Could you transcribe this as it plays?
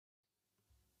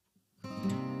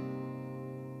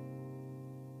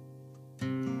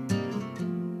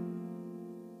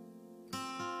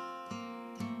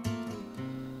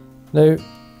Now,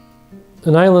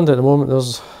 in Ireland at the moment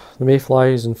there's the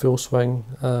Mayflies in full swing,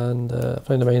 and a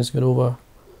friend of mine's going over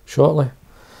shortly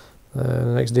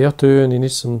the next day or two, and he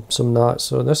needs some gnats,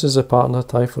 so this is a pattern I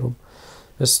tie for him.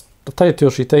 I've tied 2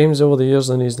 or 3 times over the years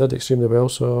and he's did extremely well,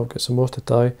 so I've got some more to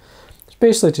tie. It's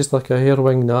basically just like a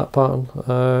Hairwing gnat pattern.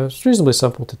 It's reasonably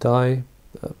simple to tie.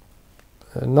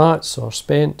 Gnats, or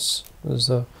spents as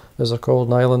they're called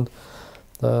in Ireland,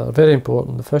 are very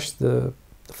important. The fish, the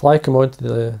fly come onto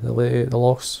the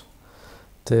lochs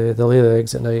to lay the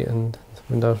eggs at night, and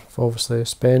when they're obviously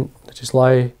spent, they just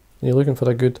lie, and you're looking for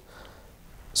a good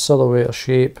silhouette or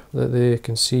shape that they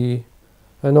can see,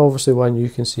 and obviously one you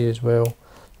can see as well.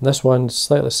 And this one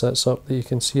slightly sits up that you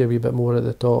can see a wee bit more at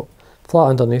the top, flat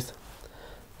underneath,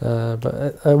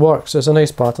 but it works. It's a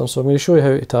nice pattern, so I'm going to show you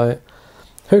how to tie it.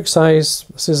 Hook size,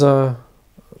 this is a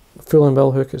full and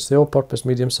bill hook. It's the all-purpose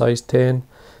medium size 10.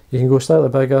 You can go slightly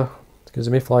bigger because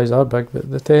the Mayflies are big,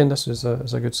 but the 10, this is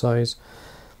a good size.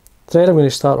 Thread I'm going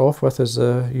to start off with is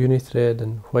the uni thread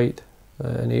in white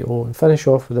in 8/0, and finish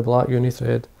off with the black uni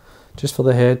thread just for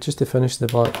the head, just to finish the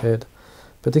black head.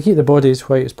 But to keep the body as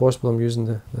white as possible, I'm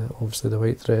using obviously the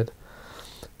white thread.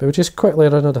 But we just quickly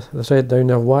run the thread down.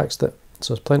 Now I've waxed it,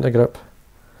 so there's plenty of grip.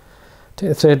 Take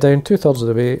the thread down 2/3 of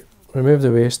the way, remove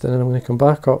the waste, and then I'm going to come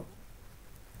back up,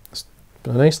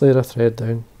 put a nice layer of thread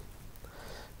down,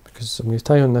 because I'm going to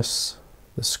tie on this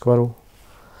squirrel,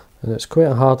 and it's quite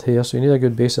a hard hair, so you need a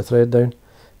good base of thread down.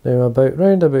 Now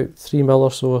round about 3 mil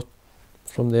or so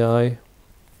from the eye,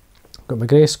 I've got my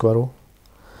grey squirrel.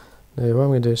 Now what I'm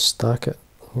going to do is stack it.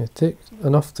 I'm going to take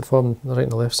enough to form the right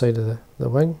and the left side of the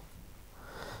wing.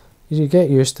 You get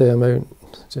used to the amount,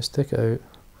 just take it out.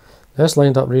 This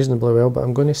lined up reasonably well, but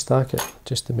I'm going to stack it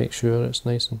just to make sure it's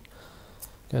nice and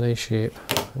get a nice shape,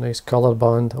 a nice colour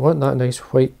band. I want that nice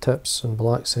white tips and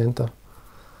black centre.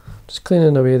 Just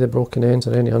cleaning away the broken ends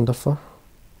or any underfur.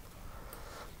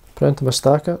 Put into my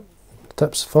stacker,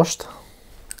 tips first.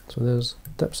 So there's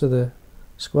tips of the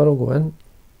squirrel go in.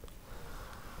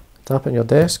 Tap it on your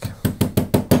desk.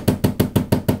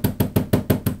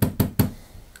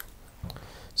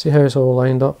 See how it's all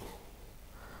lined up?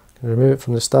 Remove it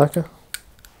from the stacker.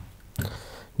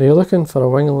 Now you're looking for a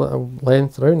wing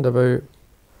length round about,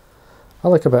 I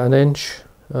like about 1 inch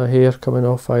hair coming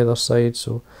off either side.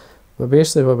 So, but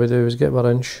basically what we do is get our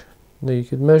inch. Now you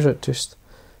could measure it just,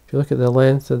 if you look at the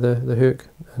length of the hook,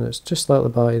 and it's just slightly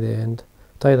by the end.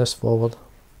 Tie this forward.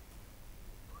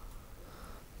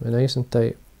 Be nice and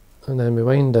tight, and then we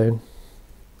wind down.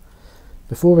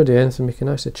 Before we do anything, we can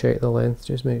actually check the length,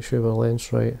 just make sure our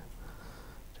length's right.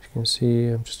 As you can see,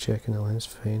 I'm just checking the length's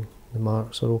fine, the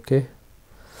marks are okay.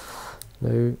 Now,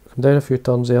 come down a few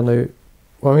turns there. Now,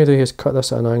 what I'm going to do is cut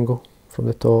this at an angle from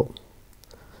the top.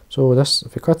 So this,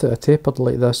 if we cut it tapered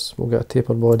like this, we'll get a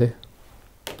tapered body.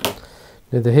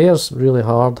 Now the hair's really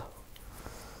hard,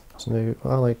 so now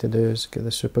what I like to do is get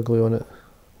the super glue on it.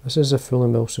 This is a full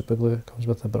and mill super glue, it comes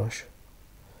with a brush.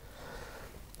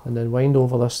 And then wind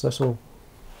over this will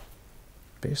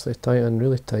basically tighten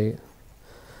really tight.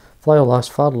 Fly will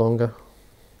last far longer.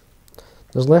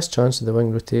 There's less chance of the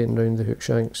wing rotating around the hook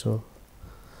shank, so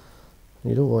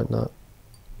you don't want that.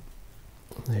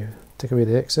 Now take away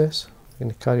the excess. I'm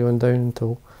going to carry on down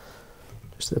until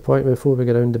just at the point before we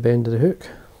get around the bend of the hook.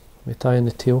 We tie in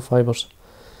the tail fibres.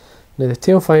 Now the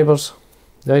tail fibres,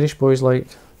 the Irish boys like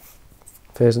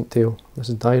pheasant tail. This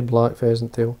is dyed black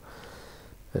pheasant tail.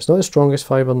 It's not the strongest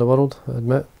fibre in the world, I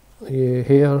admit.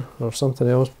 Hair or something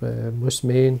else, moose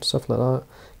mane, stuff like that,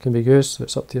 can be used, so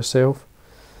it's up to yourself.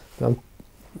 But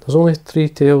there's only 3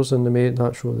 tails in the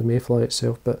the Mayfly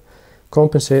itself, but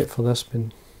compensate for this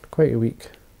being quite weak.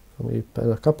 I'm going to put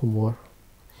in a couple more.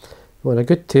 You want a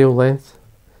good tail length.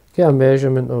 Get a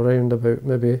measurement around about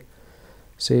maybe,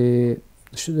 say,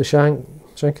 the shank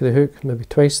of the hook, maybe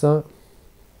twice that.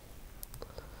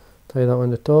 Tie that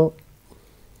on the top.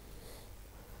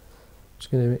 Just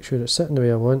going to make sure it's sitting the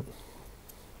way I want.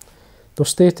 They'll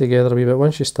stay together a wee bit.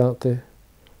 Once you start to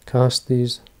cast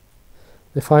these,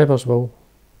 the fibres will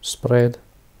spread.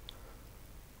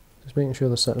 Just making sure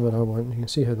they're sitting where I want. You can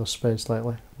see how they're spread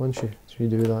slightly once you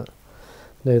do that.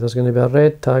 Now there's going to be a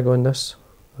red tag on this,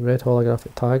 a red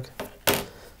holographic tag.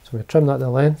 So we trim that to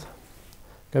length.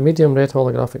 Got a medium red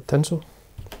holographic tinsel.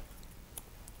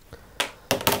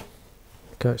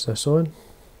 Catch this on.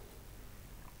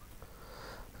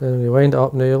 And then we wind it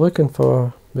up. Now you're looking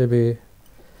for maybe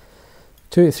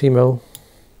 2 to 3 mil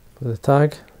for the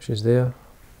tag, which is there.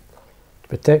 To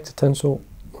protect the tinsel,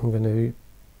 I'm going to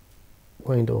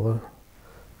wind over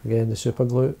again the super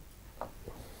glue.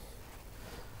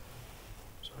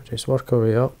 So just work our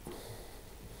way up.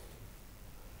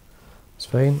 It's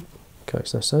fine.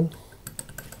 catch this in.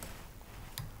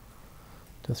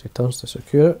 2 or 3 turns to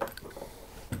secure it.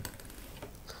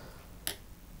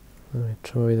 And we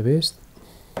trim away the waste.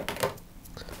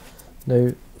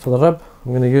 Now for the rib,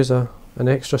 I'm going to use an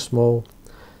extra small.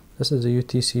 This is a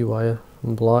UTC wire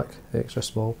in black, extra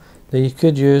small. Now you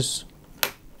could use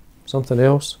something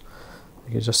else. You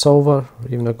could use a silver, or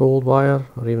even a gold wire,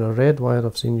 or even a red wire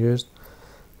I've seen used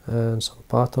in some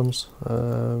patterns.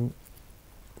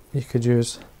 You could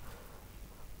use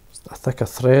a thicker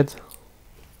thread.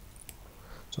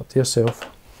 It's up to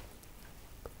yourself.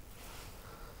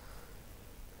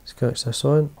 Let's catch this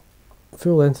on.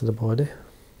 Full length of the body.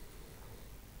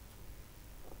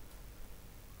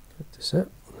 Get to sit.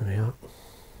 There we are.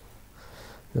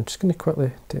 I'm just going to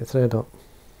quickly take the thread up.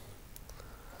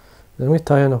 Then we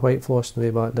tie in a white floss on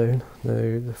the way back down. Now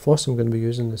the floss I'm going to be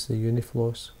using is the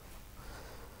Uni-Floss.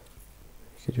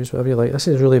 You could use whatever you like. This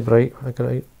is really bright,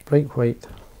 bright white.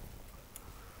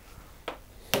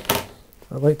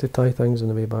 I like to tie things on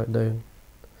the way back down.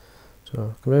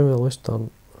 So come around with a loose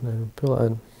turn and then pull it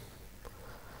in.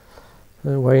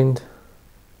 And wind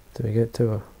till we get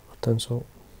to our tinsel.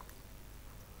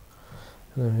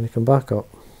 And then when you come back up.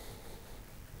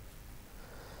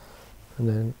 And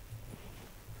then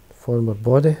form our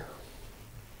body.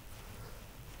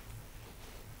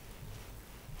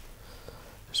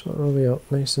 Just work our way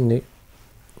up nice and neat.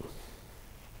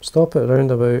 Stop it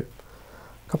around about a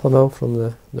couple of mil from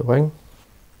the wing.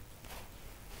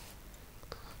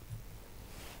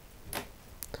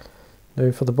 Now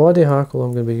for the body hackle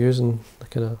I'm going to be using the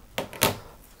kind of,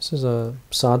 this is a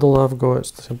saddle I've got,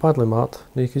 it's badly marked.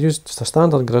 Now you could use just a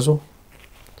standard Grizzle,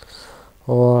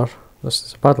 or this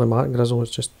is a badly marked Grizzle.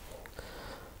 It's just,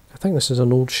 I think this is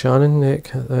an old Shannon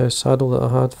neck saddle that I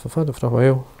had. I've had it for a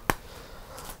while,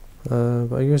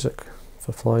 but I use it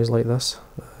for flies like this.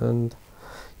 And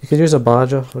you could use a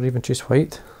badger or even choose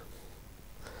white.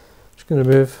 Just going to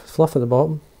remove fluff at the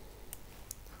bottom.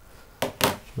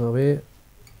 Away.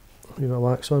 A wee bit of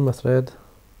wax on my thread.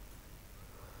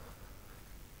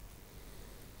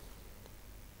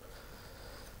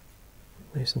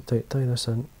 Nice and tight, tie this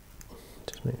in.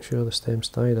 Just make sure the stem's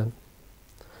tied in.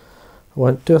 I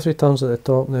want 2 or 3 turns at the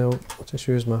top now. I'll just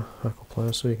use my hackle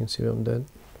pliers so you can see what I'm doing.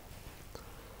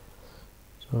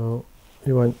 So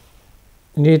you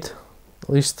need at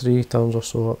least 3 turns or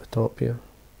so at the top here.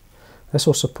 This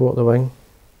will support the wing.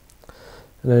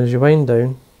 And then as you wind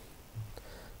down,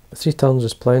 3 turns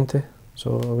is plenty.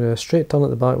 So I'm going to straight turn at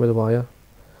the back with the wire,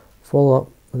 follow up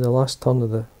with the last turn of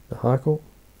the hackle.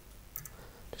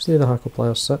 Just leave the hackle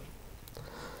pliers sit.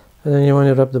 And then you want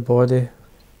to rib the body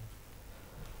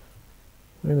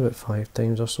around about 5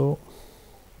 times or so.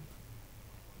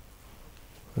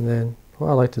 And then what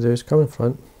I like to do is come in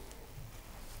front,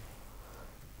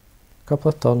 a couple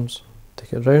of turns,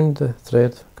 take it round the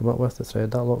thread, come up with the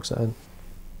thread, that locks it in.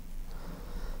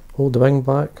 Hold the wing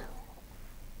back.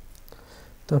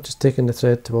 I'm just taking the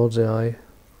thread towards the eye,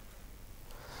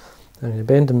 and you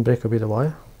bend and break away the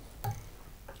wire,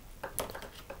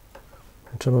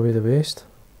 and trim away the waste.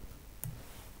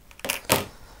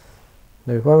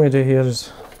 Now what I'm going to do here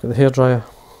is, get the hairdryer,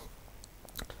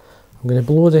 I'm going to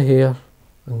blow the hair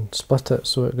and split it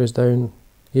so it goes down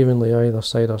evenly either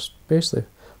side, or basically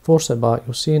force it back.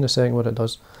 You'll see in a second what it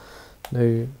does. Now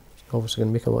it's obviously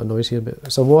going to make a lot of noise here, but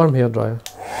it's a warm hairdryer.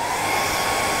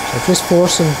 So just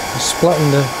forcing and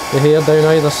splitting the hair down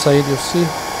either side. You'll see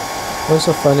once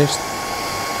I've finished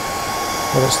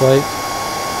what it's like.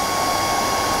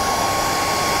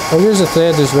 I'll use the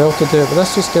thread as well to do it, but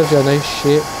this just gives you a nice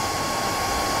shape.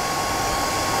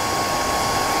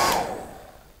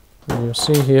 And you'll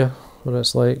see here what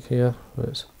it's like here, where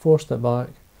it's forced it back.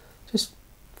 Just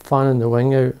fanning the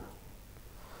wing out.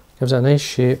 Gives it a nice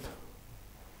shape.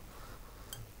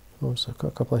 Also, I've got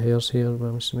a couple of hairs here, but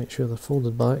I'm just to make sure they're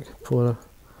folded back before I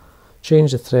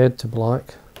change the thread to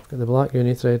black. I've got the black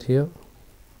uni thread here.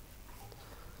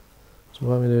 So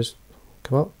what I'm going to do is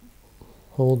come up,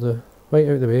 hold the white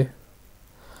out of the way,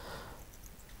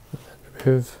 and then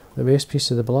remove the waste piece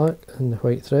of the black and the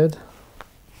white thread.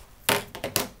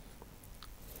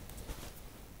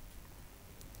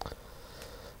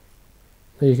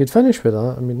 Now you could finish with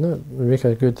that. I mean, that would make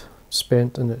a good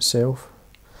spent in itself.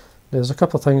 There's a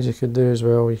couple of things you could do as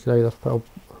well. You could either put a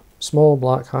small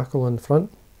black hackle in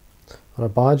front, or a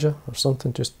badger or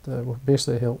something, just will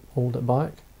basically help hold it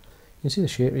back. You can see the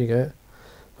shape you get.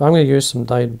 But I'm going to use some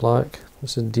dyed black.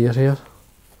 This is deer hair.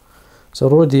 It's a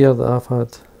raw deer that I've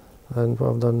had, and what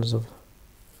I've done is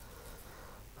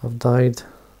I've dyed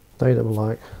it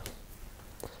black.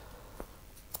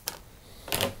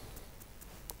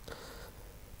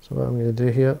 So what I'm going to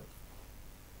do here,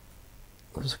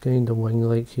 there's a kind of wing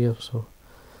like here, so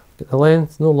get the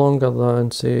length no longer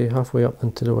than say halfway up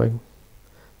into the wing.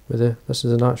 This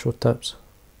is the natural tips.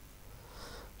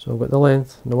 So I've got the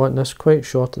length, and I want this quite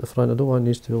short at the front. I don't want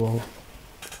these too long.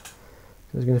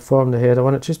 It's going to form the head. I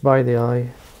want it just by the eye.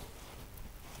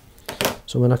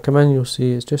 So when I come in, you'll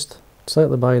see it's just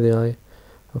slightly by the eye.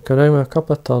 I'll come around with a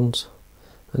couple of turns,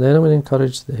 and then I'm going to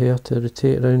encourage the hair to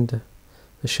rotate around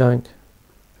the shank,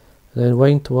 and then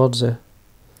wind towards the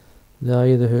eye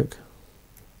of the hook,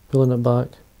 pulling it back.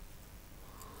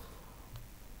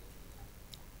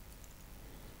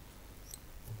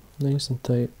 Nice and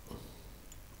tight.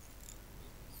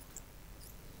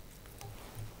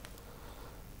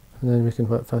 And then we can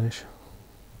whip finish.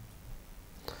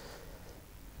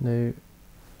 Now,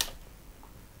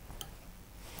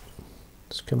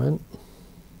 just come in.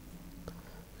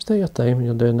 Just take your time when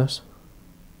you're doing this.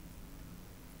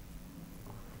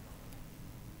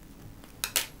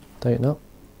 Tighten up.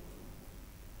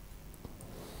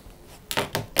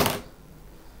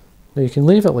 Now you can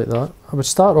leave it like that. I would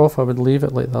start off, I would leave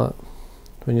it like that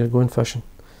when you're going fishing.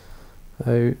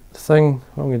 Now the thing,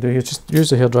 what I'm going to do here, just use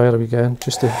the hairdryer again,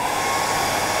 just to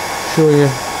show you.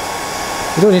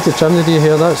 You don't need to trim the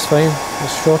hair, that's fine,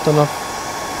 it's short enough.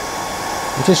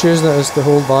 I'm just using it as to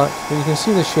hold back, but you can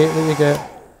see the shape that you get.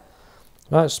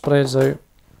 That spreads out.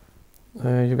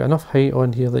 You've got enough height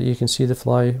on here that you can see the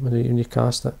fly when you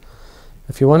cast it.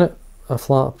 If you want it a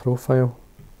flat profile,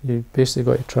 you basically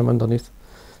got to trim underneath.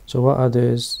 So what I do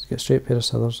is get a straight pair of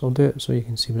scissors. I'll do it so you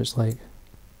can see what it's like.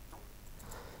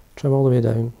 Trim all the way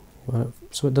down, you want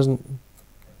it, so it doesn't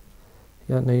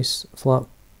get a nice flat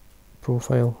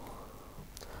profile.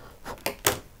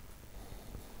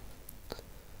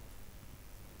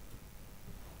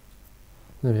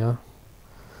 There we are.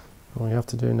 All you have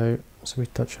to do now is a wee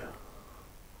touch of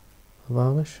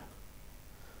varnish.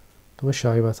 Don't be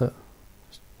shy with it.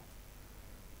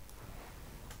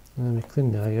 And then we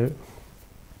clean the eye out.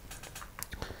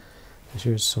 Just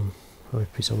use a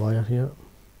piece of wire here.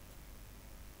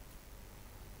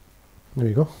 There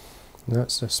we go. And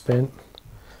that's the spent.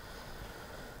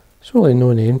 There's really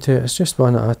no name to it. It's just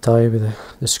one that I tie with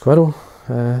the squirrel.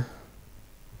 A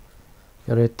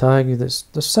red tag that's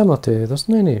similar to. There's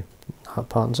many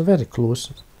patterns. They're very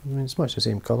close. I mean, it's much the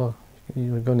same colour.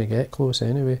 You're going to get close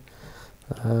anyway.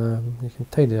 You can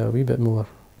tidy it a wee bit more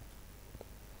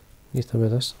neater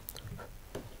with this.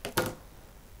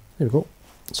 There we go.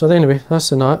 So anyway, that's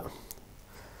the Gnat.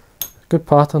 Good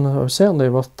pattern. It was certainly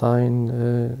worth tying.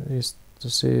 As to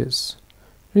say, it's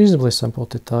reasonably simple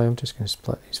to tie. I'm just going to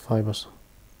split these fibres.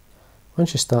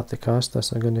 Once you start to cast this,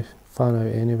 they're going to fan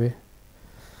out anyway.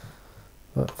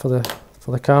 But for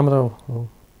the camera, I'll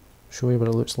show you what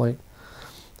it looks like.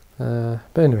 But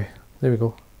anyway, there we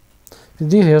go. If the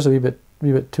deer hair's a wee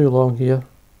bit too long here,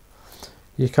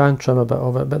 you can trim a bit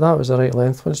of it, but that was the right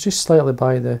length. When it's just slightly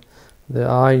by the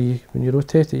eye, when you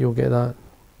rotate it, you'll get that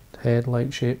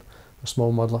head-like shape, a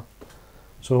small muddler.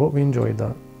 So I hope we enjoyed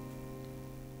that.